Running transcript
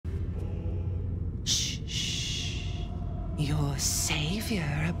Your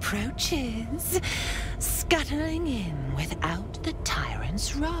savior approaches, scuttling in without the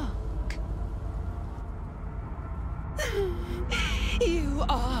tyrant's rock. You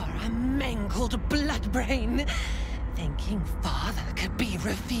are a mangled bloodbrain, thinking father could be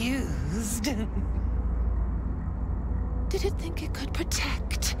refused. Did it think it could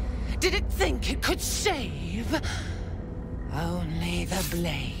protect? Did it think it could save? Only the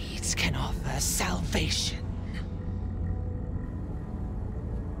blades can offer salvation.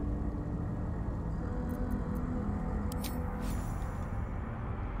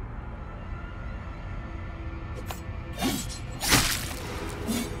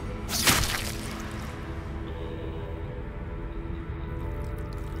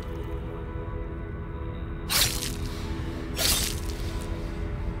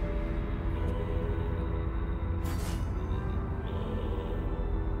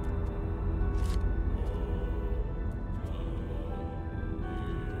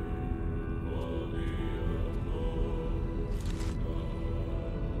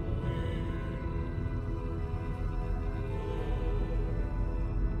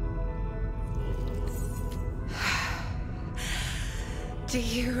 Do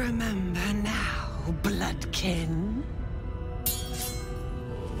you remember now, bloodkin?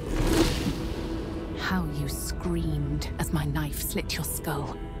 How you screamed as my knife slit your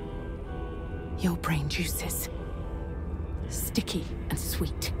skull. Your brain juices. Sticky and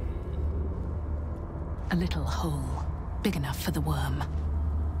sweet. A little hole, big enough for the worm.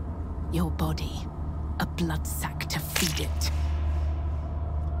 Your body, a blood sack to feed it.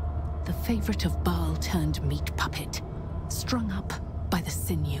 The favorite of Bhaal turned meat puppet, strung up by the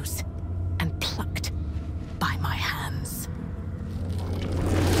sinews, and plucked by my hands.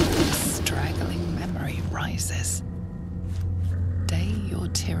 Straggling memory rises. Day your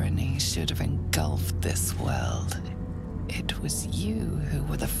tyranny should have engulfed this world. It was you who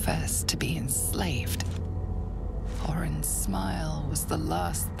were the first to be enslaved. Orin's smile was the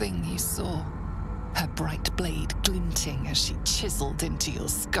last thing you saw, her bright blade glinting as she chiseled into your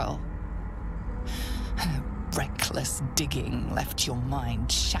skull. Her reckless digging left your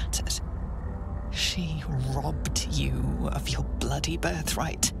mind shattered. She robbed you of your bloody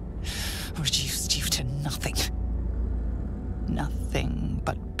birthright, reduced you to nothing. Nothing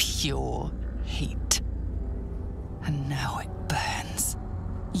but pure hate. And now it burns,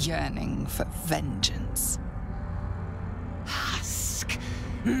 yearning for vengeance. Husk,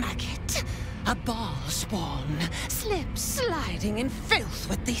 maggot, a Bhaal spawn, slip sliding in filth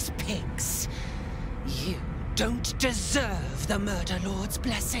with these pigs. You don't deserve the Murder Lord's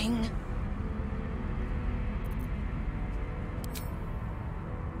blessing.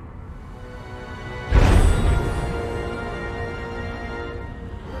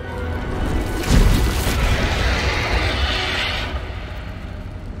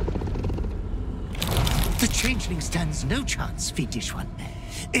 The changeling stands no chance, fiendish one.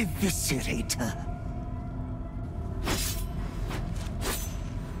 Eviscerate her.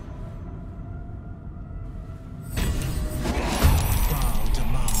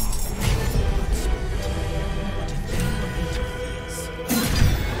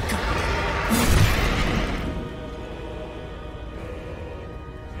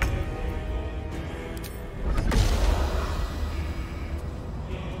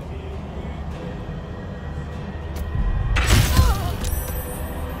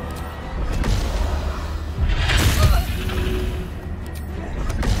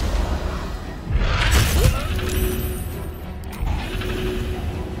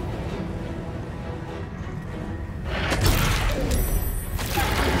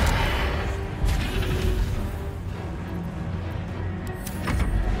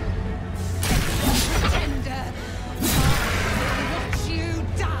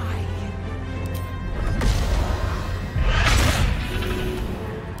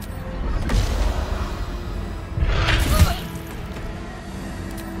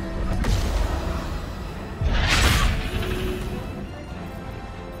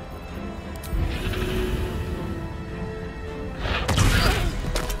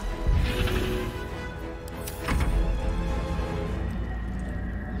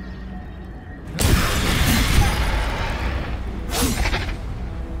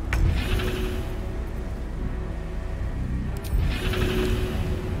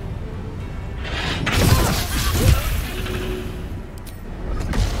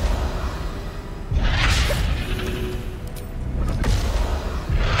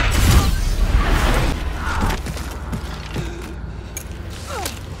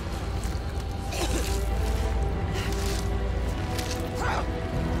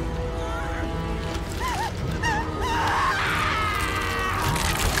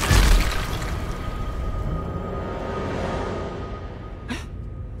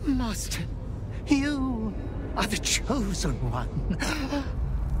 the chosen one.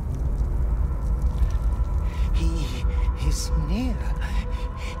 He is near.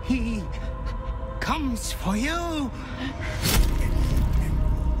 He comes for you.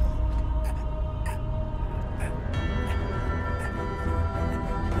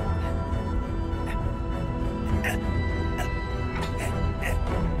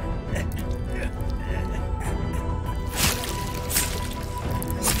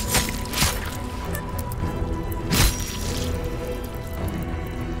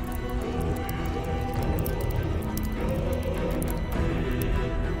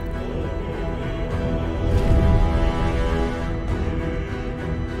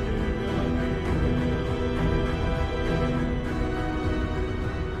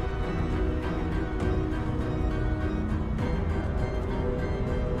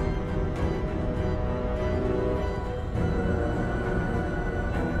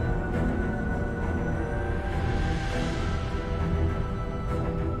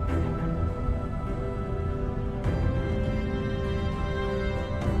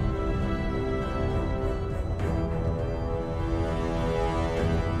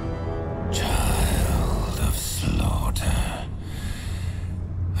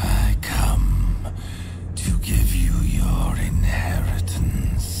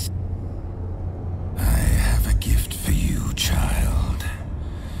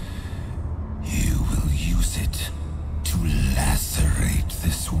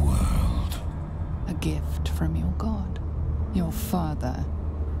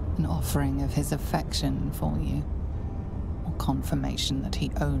 Offering of his affection for you, or confirmation that he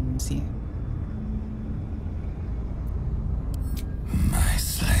owns you. My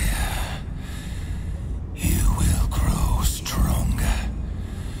slayer, you will grow stronger,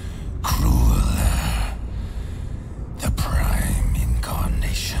 crueler, the prime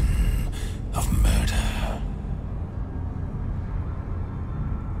incarnation of murder.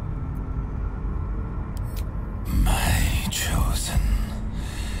 My chosen.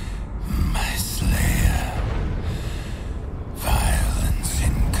 My slayer, violence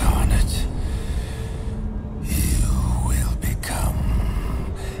incarnate, you will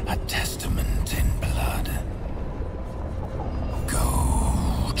become a testament in blood.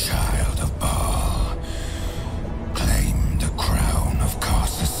 Go, child of Bhaal, claim the crown of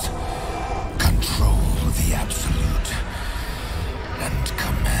Caucasus, control the absolute, and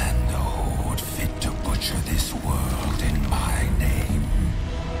command the horde fit to butcher this world in my name.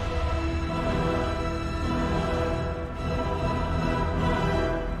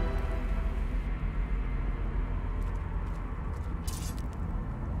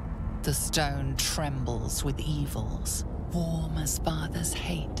 The stone trembles with evils, warm as father's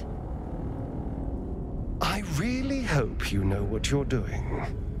hate. I really hope you know what you're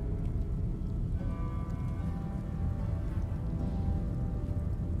doing.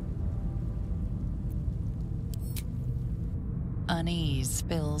 Unease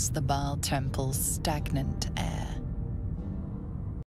fills the Bhaal temple's stagnant air.